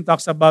 16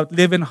 talks about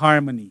live in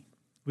harmony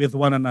with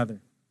one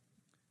another.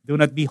 Do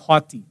not be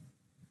haughty,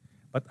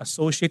 but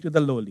associate with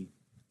the lowly.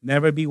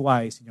 Never be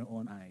wise in your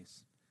own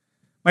eyes.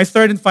 My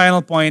third and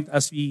final point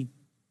as we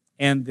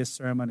end this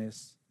sermon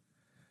is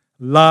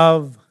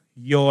love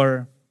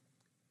your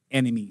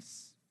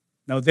enemies.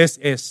 Now, this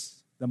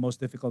is the most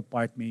difficult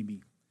part,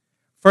 maybe.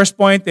 First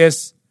point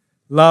is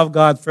love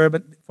God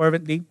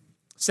fervently.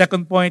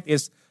 Second point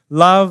is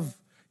love,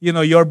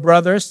 your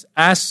brothers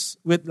as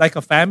with like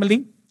a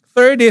family.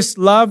 Third is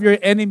love your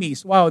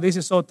enemies. Wow, this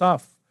is so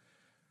tough.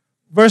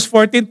 Verse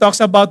 14 talks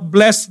about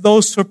bless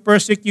those who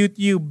persecute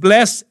you.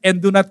 Bless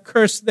and do not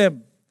curse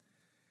them.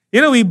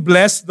 We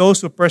bless those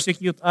who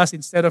persecute us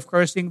instead of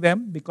cursing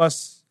them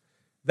because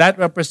that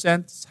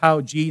represents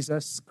how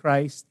Jesus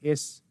Christ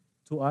is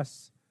to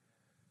us.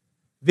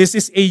 This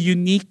is a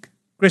unique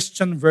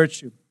Christian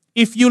virtue.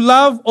 If you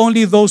love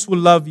only those who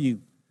love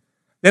you,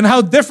 then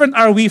how different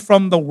are we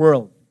from the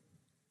world?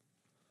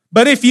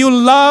 But if you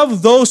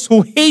love those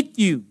who hate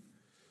you,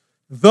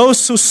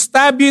 those who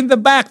stab you in the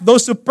back,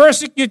 those who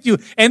persecute you,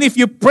 and if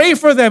you pray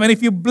for them, and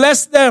if you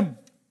bless them,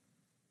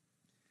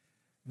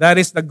 that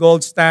is the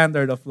gold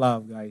standard of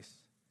love, guys.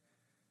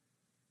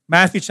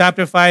 Matthew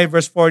chapter 5,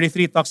 verse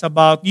 43 talks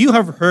about, you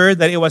have heard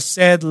that it was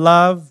said,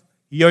 love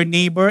your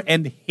neighbor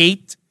and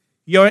hate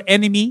your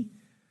enemy.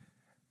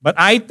 But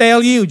I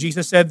tell you,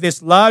 Jesus said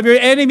this, love your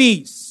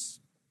enemies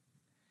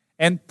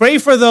and pray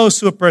for those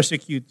who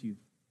persecute you.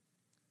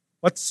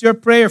 What's your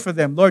prayer for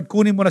them? Lord,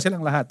 kunin mo na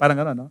silang lahat. Parang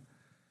gano'n, no?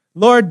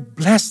 Lord,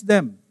 bless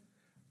them.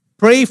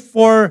 Pray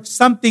for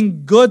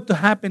something good to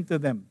happen to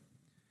them.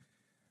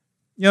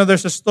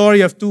 There's a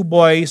story of two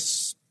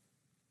boys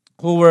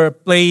who were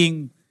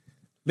playing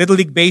Little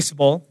League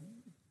Baseball.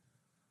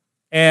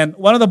 And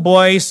one of the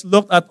boys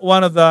looked at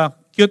one of the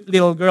cute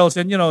little girls.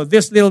 And,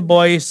 these little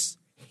boys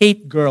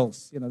hate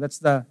girls.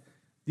 Do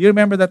you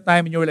remember that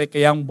time when you were like a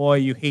young boy,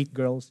 you hate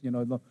girls?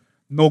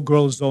 No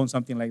girl zone,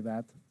 something like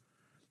that.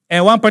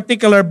 And one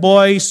particular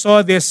boy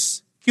saw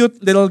this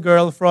cute little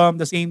girl from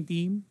the same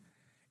team.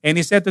 And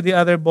he said to the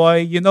other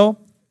boy,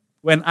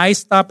 when I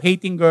stop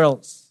hating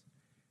girls,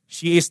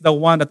 she is the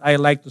one that I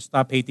like to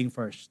stop hating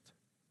first.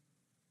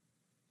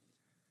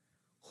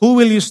 Who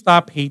will you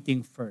stop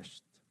hating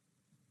first?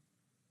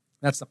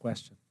 That's the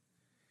question.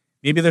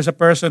 Maybe there's a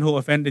person who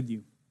offended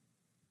you.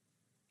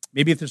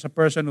 Maybe there's a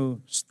person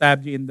who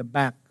stabbed you in the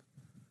back,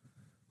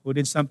 who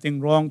did something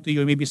wrong to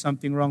you, maybe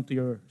something wrong to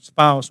your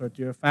spouse or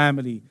to your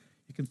family.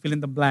 You can fill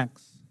in the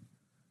blanks.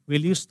 Will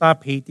you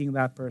stop hating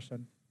that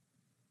person?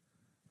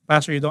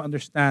 Pastor, you don't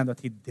understand what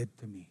he did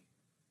to me.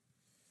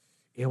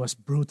 It was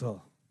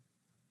brutal.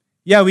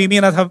 Yeah, we may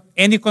not have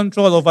any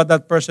control of what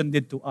that person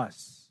did to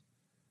us,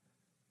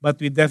 but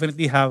we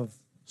definitely have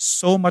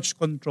so much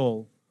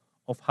control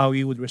of how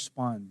we would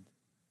respond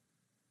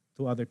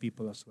to other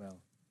people as well.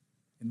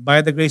 And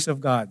by the grace of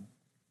God,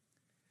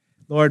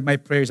 Lord, my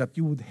prayer is that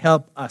you would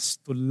help us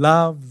to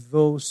love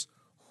those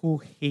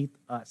who hate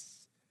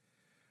us.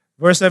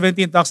 Verse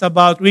 17 talks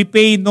about,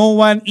 repay no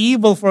one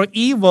evil for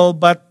evil,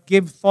 but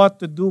give thought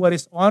to do what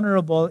is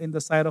honorable in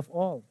the sight of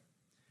all.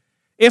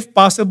 If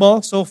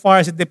possible, so far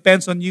as it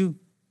depends on you,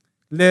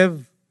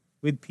 live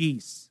with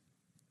peace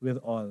with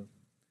all.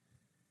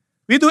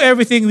 We do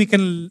everything we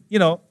can,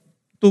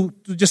 to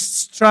just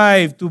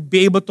strive to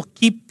be able to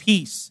keep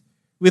peace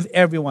with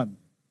everyone.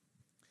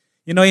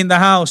 In the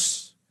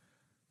house,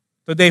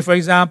 today, for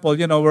example,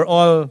 we're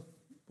all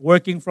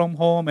working from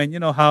home,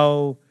 and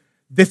how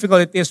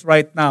difficult it is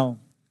right now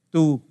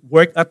to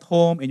work at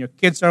home, and your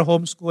kids are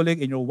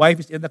homeschooling, and your wife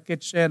is in the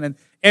kitchen, and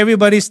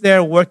everybody's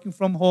there working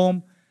from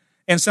home.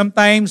 And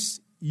sometimes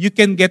you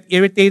can get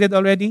irritated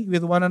already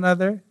with one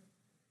another.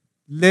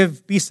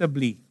 Live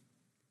peaceably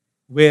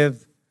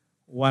with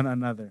one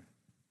another.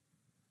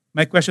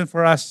 My question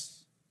for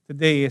us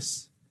today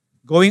is,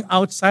 going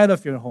outside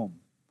of your home,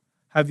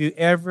 have you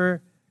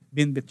ever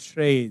been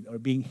betrayed or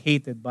being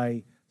hated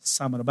by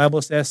someone? The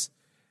Bible says,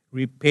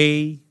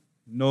 repay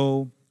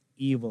no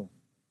evil.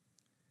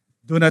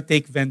 Do not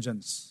take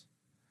vengeance.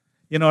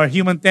 Our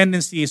human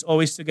tendency is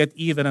always to get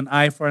even, an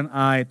eye for an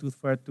eye, tooth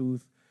for a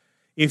tooth.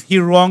 If he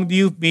wronged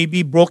you,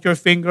 maybe broke your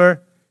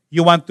finger,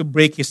 you want to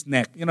break his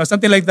neck.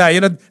 Something like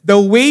that. The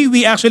way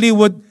we actually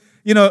would,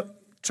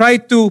 try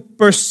to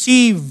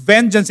perceive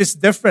vengeance is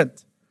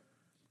different.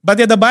 But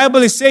yet the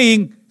Bible is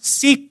saying,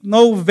 seek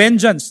no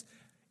vengeance.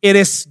 It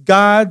is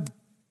God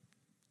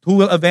who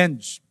will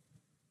avenge.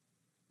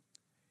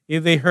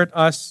 If they hurt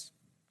us,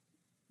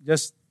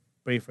 just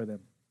pray for them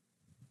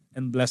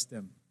and bless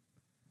them.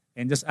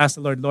 And just ask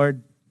the Lord,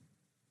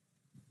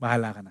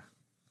 bahala ka na.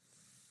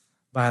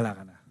 Bahala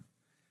ka na.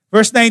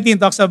 Verse 19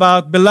 talks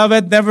about,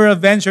 beloved, never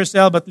avenge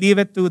yourself, but leave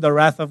it to the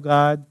wrath of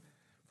God.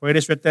 For it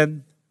is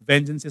written,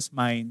 vengeance is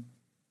mine.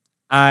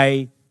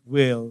 I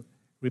will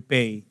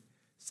repay,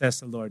 says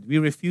the Lord. We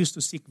refuse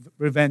to seek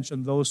revenge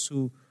on those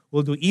who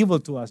will do evil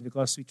to us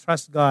because we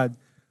trust God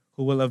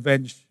who will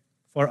avenge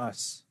for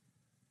us.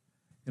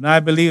 And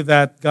I believe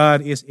that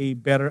God is a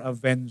better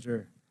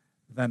avenger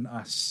than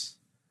us.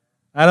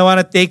 I don't want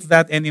to take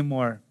that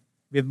anymore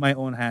with my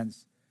own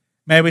hands.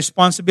 My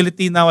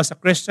responsibility now as a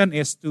Christian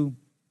is to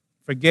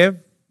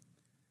forgive,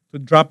 to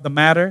drop the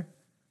matter,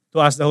 to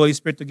ask the Holy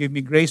Spirit to give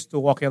me grace to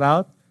walk it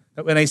out.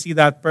 That when I see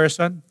that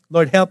person,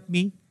 Lord, help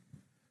me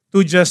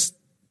to just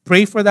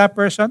pray for that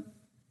person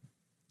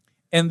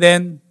and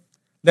then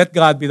let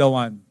God be the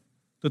one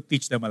to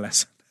teach them a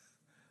lesson.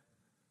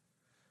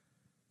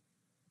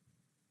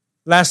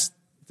 Last,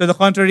 to the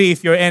contrary,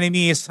 if your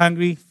enemy is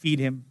hungry, feed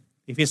him.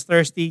 If he's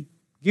thirsty,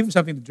 give him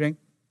something to drink.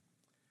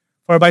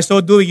 For by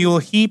so doing, you will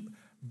heap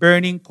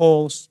burning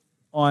coals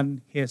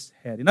on his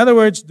head. In other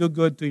words, do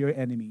good to your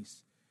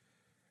enemies.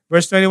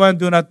 Verse 21,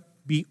 do not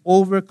be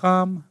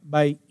overcome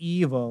by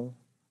evil,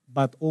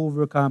 but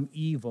overcome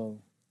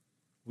evil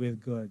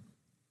with good.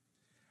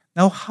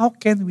 Now, how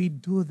can we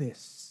do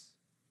this?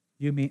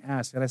 You may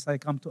ask, as I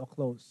come to a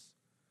close.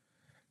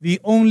 The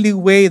only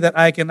way that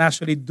I can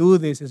actually do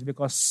this is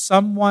because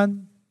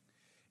someone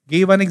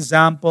gave an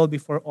example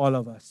before all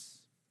of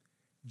us.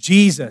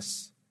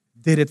 Jesus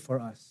did it for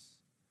us.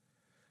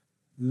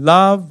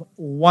 Love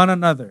one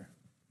another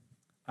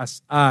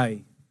as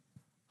I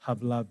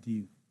have loved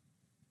you.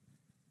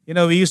 You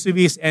know, we used to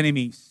be his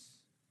enemies.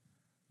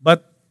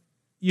 But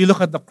you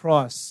look at the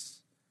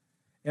cross,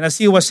 and as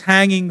he was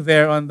hanging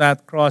there on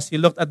that cross, he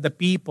looked at the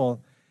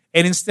people,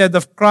 and instead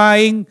of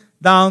crying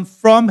down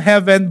from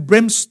heaven,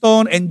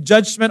 brimstone and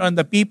judgment on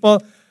the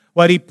people,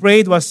 what he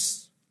prayed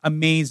was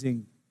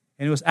amazing.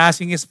 And he was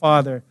asking his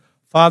Father,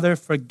 Father,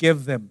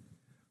 forgive them,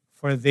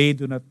 for they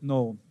do not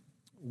know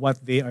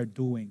what they are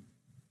doing.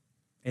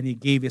 And he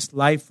gave his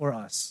life for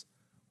us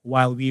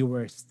while we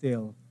were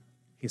still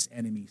his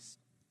enemies.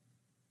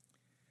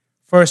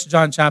 1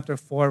 John chapter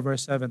 4,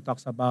 verse 7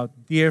 talks about,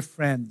 dear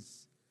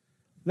friends,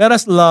 let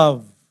us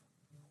love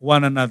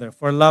one another,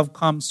 for love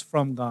comes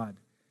from God.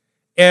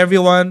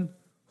 Everyone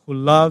who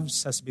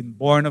loves has been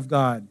born of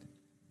God,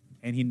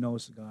 and he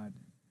knows God.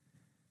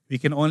 We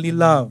can only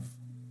love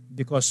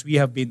because we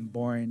have been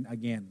born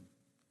again.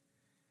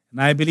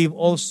 And I believe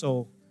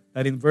also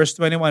that in verse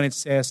 21 it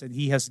says, and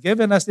he has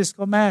given us this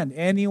command,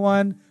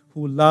 anyone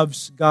who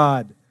loves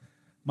God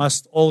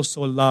must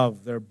also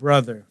love their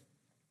brother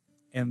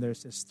and their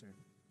sister.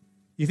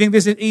 You think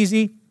this is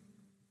easy?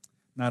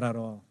 Not at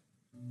all.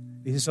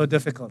 This is so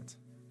difficult.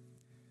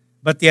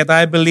 But yet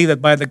I believe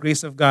that by the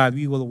grace of God,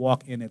 we will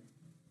walk in it.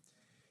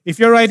 If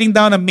you're writing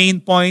down a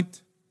main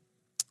point,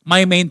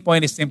 my main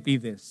point is simply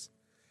this.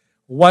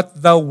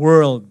 What the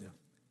world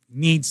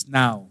needs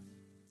now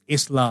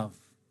is love.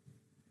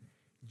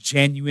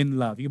 Genuine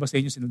love. Yung iba sa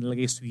inyo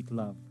sinalagay sweet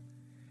love.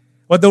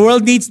 What the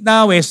world needs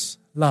now is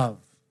love.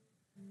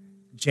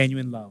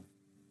 Genuine love.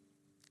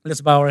 Let's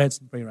bow our heads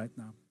and pray right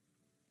now.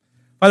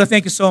 Father,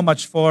 thank you so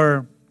much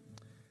for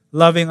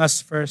loving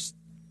us first,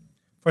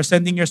 for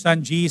sending your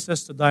Son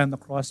Jesus to die on the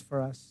cross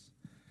for us.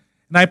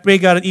 And I pray,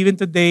 God, that even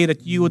today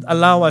that you would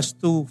allow us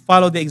to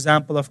follow the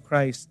example of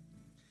Christ.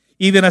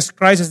 Even as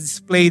Christ has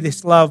displayed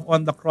his love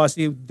on the cross,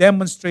 he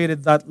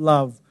demonstrated that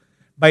love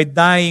by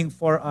dying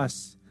for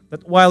us.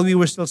 That while we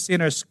were still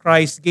sinners,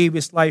 Christ gave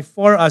his life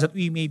for us that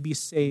we may be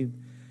saved.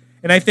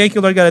 And I thank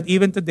you, Lord God, that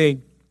even today,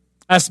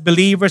 as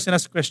believers and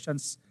as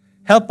Christians,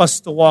 help us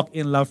to walk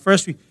in love.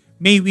 First,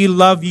 may we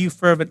love you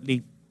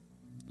fervently.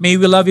 May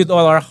we love you with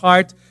all our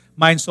heart,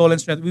 mind, soul,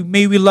 and strength.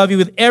 May we love you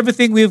with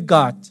everything we've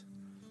got.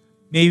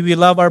 May we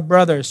love our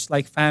brothers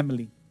like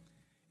family.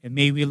 And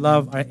may we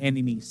love our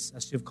enemies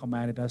as you've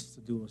commanded us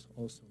to do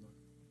also, Lord.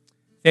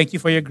 Thank you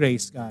for your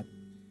grace, God.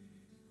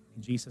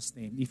 In Jesus'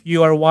 name. If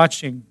you are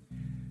watching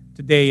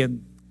today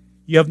and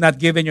you have not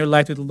given your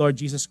life to the Lord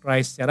Jesus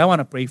Christ yet, I want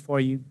to pray for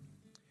you.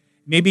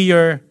 Maybe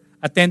you're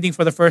attending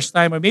for the first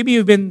time, or maybe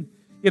you've been,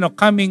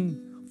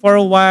 coming for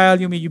a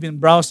while. You've been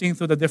browsing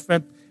through the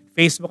different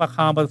Facebook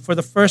account, but for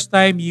the first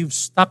time, you've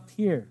stopped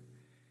here.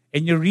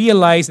 And you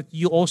realize that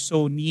you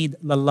also need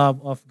the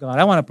love of God.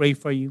 I want to pray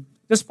for you.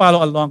 Just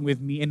follow along with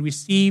me and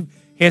receive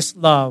his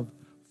love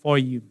for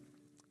you.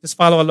 Just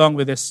follow along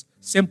with this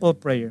simple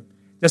prayer.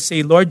 Just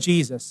say, Lord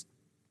Jesus,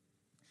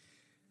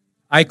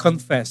 I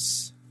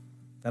confess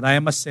that I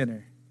am a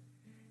sinner,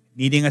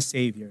 needing a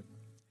Savior.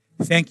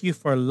 Thank you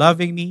for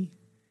loving me,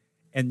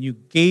 and you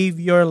gave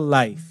your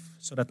life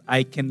so that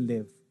I can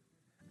live.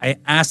 I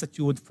ask that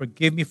you would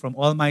forgive me from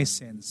all my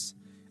sins.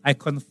 I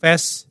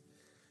confess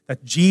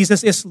that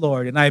Jesus is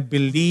Lord, and I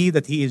believe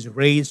that he is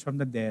raised from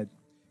the dead.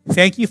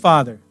 Thank you,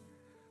 Father,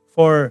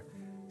 for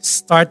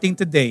starting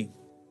today.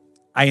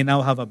 I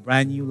now have a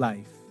brand new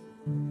life,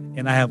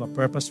 and I have a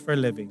purpose for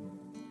living.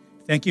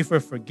 Thank you for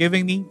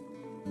forgiving me.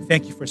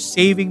 Thank you for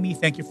saving me.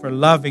 Thank you for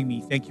loving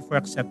me. Thank you for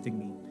accepting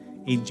me.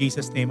 In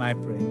Jesus' name I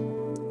pray.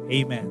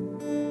 Amen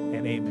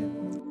and amen.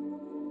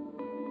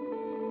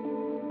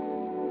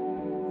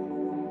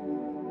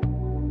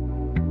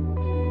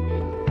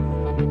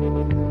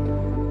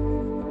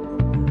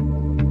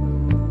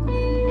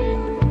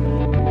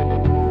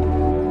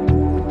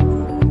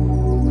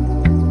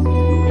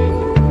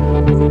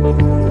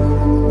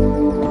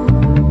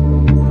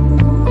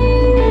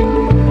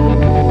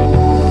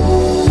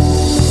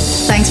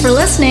 Thanks for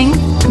listening.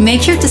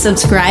 Make sure to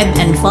subscribe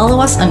and follow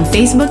us on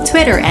Facebook,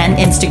 Twitter, and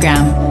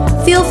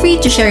Instagram. Feel free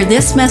to share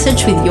this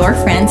message with your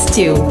friends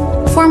too.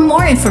 For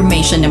more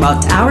information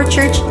about our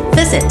church,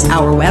 visit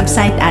our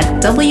website at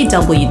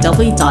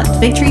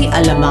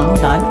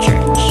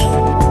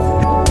www.victoryalamang.church.